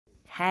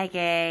Hi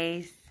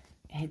guys,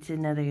 it's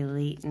another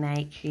late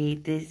night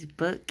Create This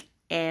Book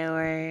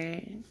hour.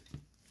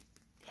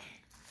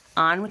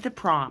 On with the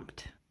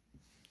prompt.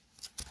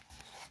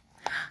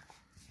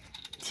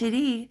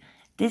 Today,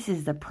 this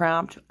is the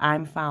prompt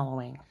I'm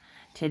following.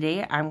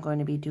 Today, I'm going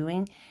to be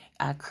doing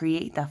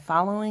create the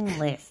following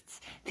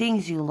lists.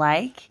 Things you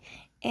like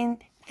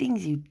and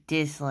things you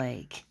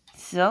dislike.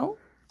 So,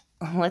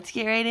 let's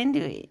get right into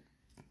it.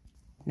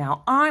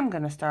 Now, I'm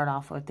going to start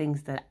off with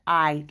things that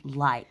I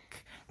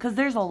like, because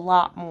there's a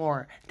lot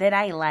more that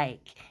I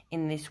like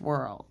in this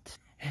world.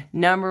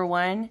 Number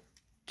one,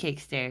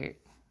 kickstart.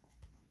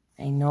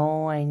 I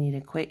know I need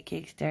a quick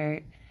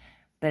kickstart,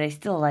 but I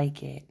still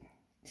like it.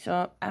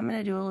 So I'm going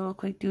to do a little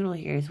quick doodle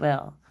here as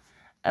well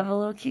of a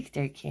little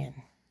kickstart can.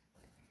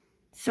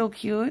 So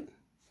cute.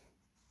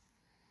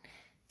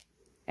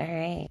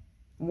 Alright,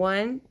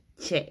 one,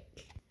 check.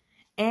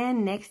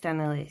 And next on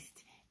the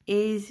list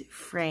is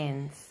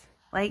friends.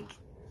 Like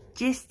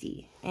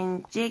Gisty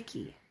and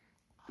Jakey,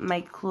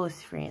 my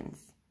close friends.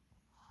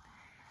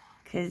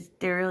 Because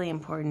they're really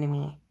important to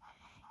me.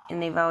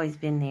 And they've always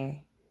been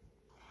there.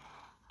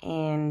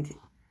 And,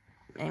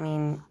 I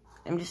mean,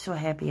 I'm just so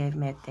happy I've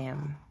met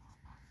them.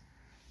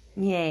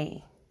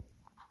 Yay.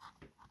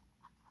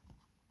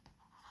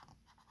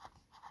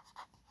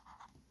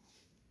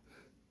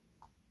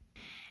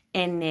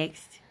 And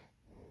next,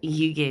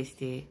 you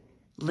guessed it,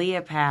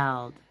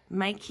 Leopold,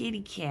 my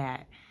kitty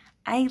cat.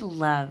 I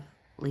love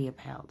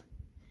Leopold.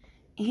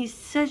 He's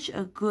such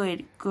a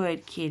good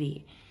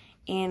kitty.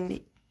 And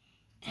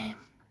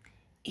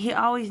he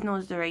always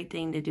knows the right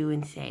thing to do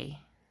and say.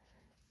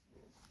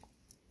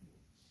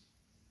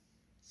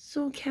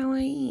 So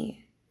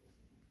kawaii.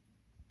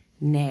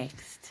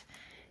 Next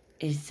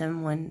is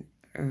someone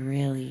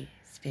really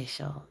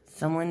special.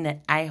 Someone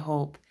that I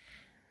hope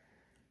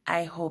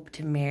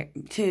to marry,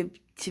 to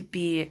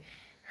be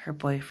her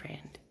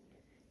boyfriend.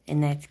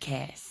 And that's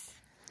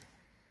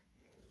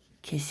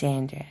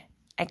Cassandra.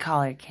 I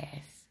call her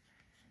Cass.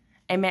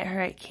 I met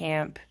her at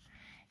camp.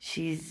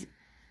 She's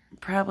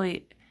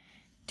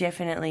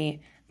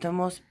definitely the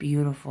most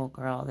beautiful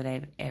girl that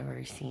I've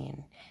ever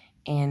seen.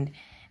 And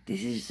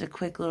this is just a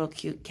quick little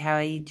cute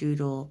kawaii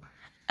doodle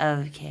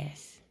of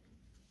Cass.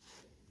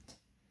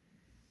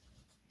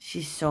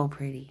 She's so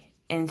pretty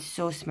and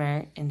so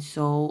smart and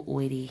so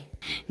witty.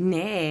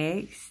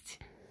 Next,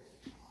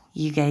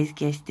 you guys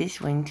guessed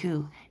this one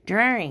too.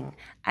 Drawing.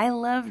 I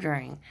love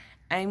drawing.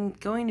 I'm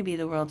going to be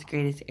the world's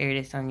greatest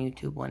artist on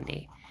YouTube one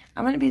day.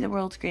 I'm going to be the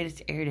world's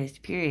greatest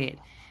artist, period.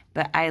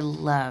 But I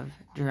love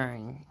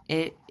drawing.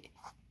 It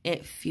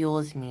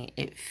fuels me.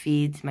 It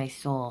feeds my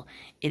soul.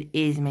 It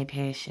is my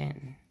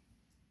passion.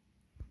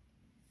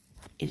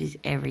 It is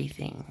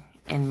everything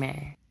and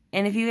more.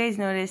 And if you guys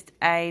noticed,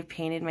 I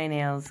painted my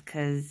nails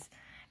because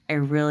I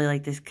really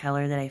like this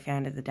color that I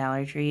found at the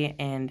Dollar Tree.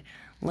 And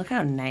look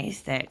how nice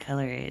that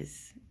color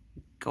is.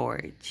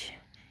 Gorge.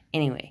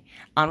 Anyway,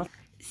 on with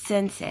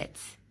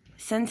sunsets.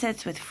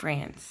 Sunsets with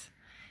friends.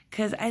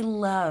 Because I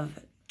love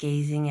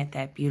gazing at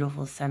that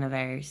beautiful sun of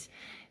ours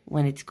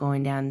when it's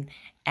going down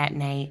at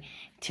night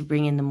to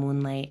bring in the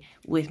moonlight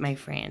with my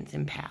friends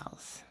and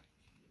pals.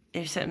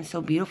 There's something so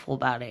beautiful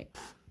about it.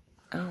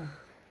 Oh,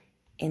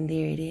 and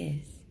there it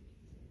is.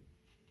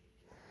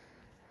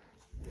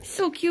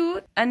 So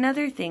cute.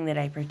 Another thing that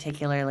I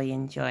particularly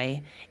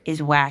enjoy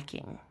is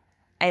whacking.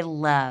 I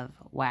love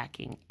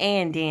whacking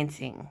and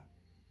dancing.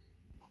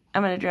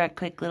 I'm going to draw a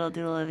quick little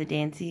doodle of a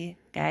dancey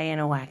guy and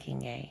a whacking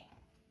guy.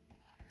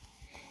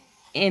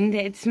 And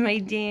that's my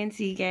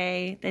dancey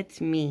guy.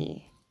 That's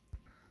me.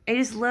 I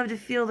just love to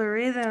feel the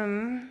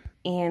rhythm.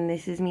 And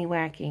this is me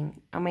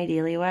whacking on my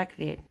daily whack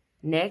vid.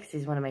 Next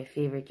is one of my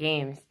favorite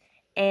games,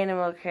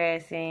 Animal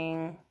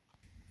Crossing.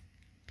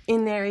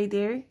 And that right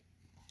there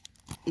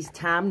is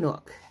Tom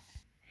Nook.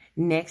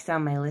 Next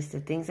on my list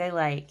of things I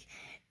like,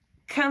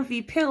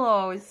 comfy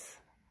pillows.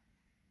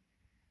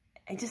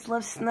 I just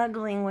love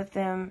snuggling with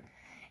them.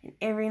 And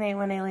every night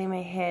when I lay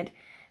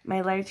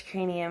my large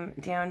cranium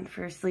down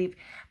for sleep,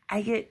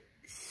 I get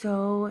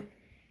so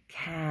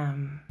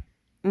calm.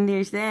 And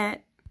there's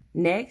that.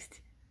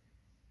 Next,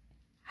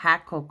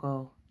 hot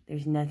cocoa.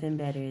 There's nothing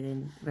better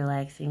than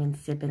relaxing and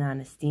sipping on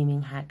a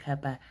steaming hot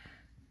cup of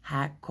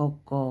hot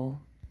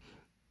cocoa.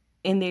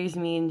 And there's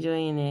me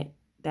enjoying it,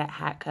 that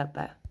hot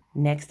cuppa.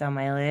 Next on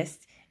my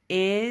list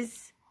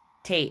is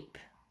tape.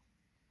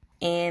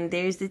 And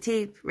there's the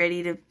tape,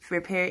 ready to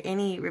repair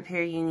any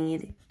repair you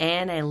need.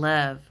 And I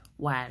love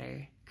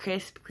water.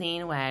 Crisp,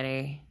 clean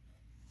water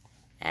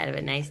out of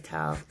a nice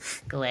tall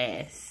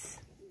glass.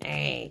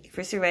 Alright,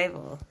 for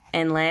survival.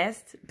 And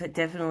last, but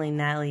definitely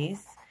not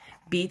least,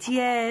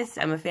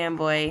 BTS. I'm a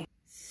fanboy.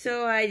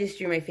 So I just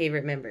drew my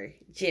favorite member,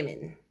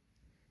 Jimin.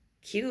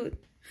 Cute.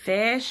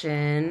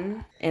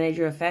 Fashion. And I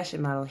drew a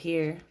fashion model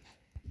here.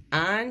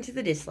 On to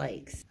the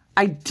dislikes.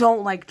 I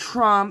don't like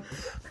Trump.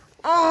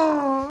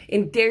 Oh,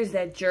 and there's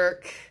that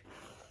jerk.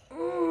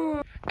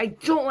 Oh, I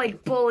don't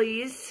like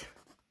bullies,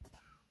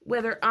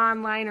 whether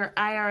online or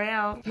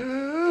IRL.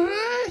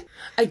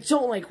 I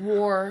don't like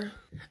war.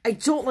 I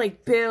don't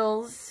like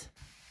bills.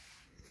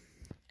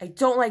 I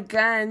don't like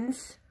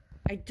guns.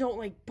 I don't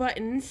like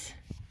buttons.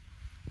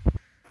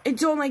 I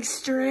don't like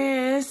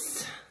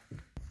stress.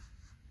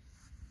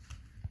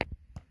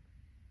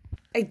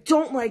 I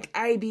don't like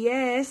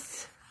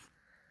IBS.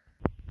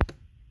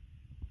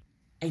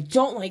 I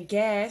don't like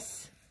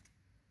gas.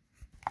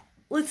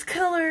 Let's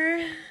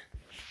color.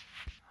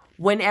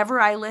 Whenever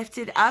I lift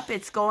it up,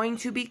 it's going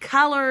to be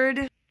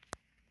colored.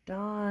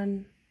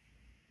 Done.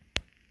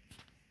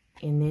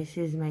 And this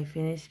is my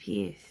finished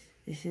piece.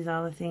 This is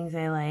all the things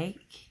I like.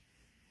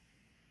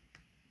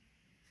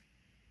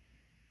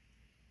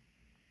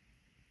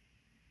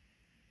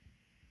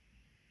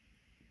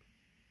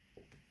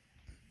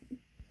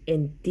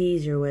 And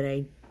these are what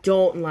I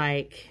don't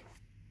like.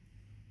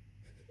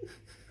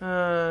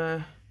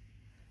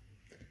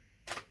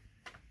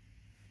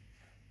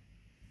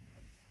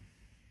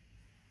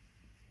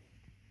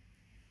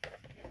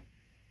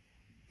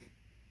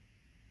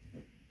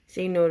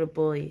 Say no to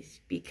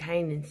bullies. Be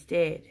kind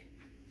instead.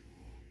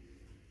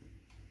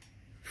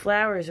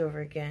 Flowers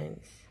over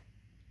guns.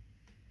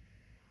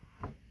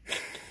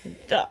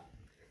 Duh.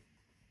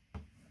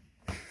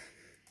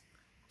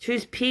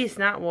 Choose peace,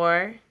 not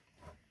war.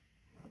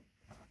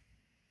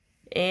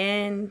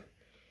 And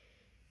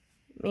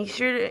make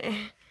sure to...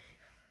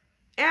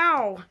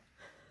 Ow!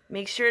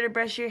 Make sure to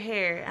brush your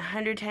hair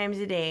 100 times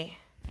a day.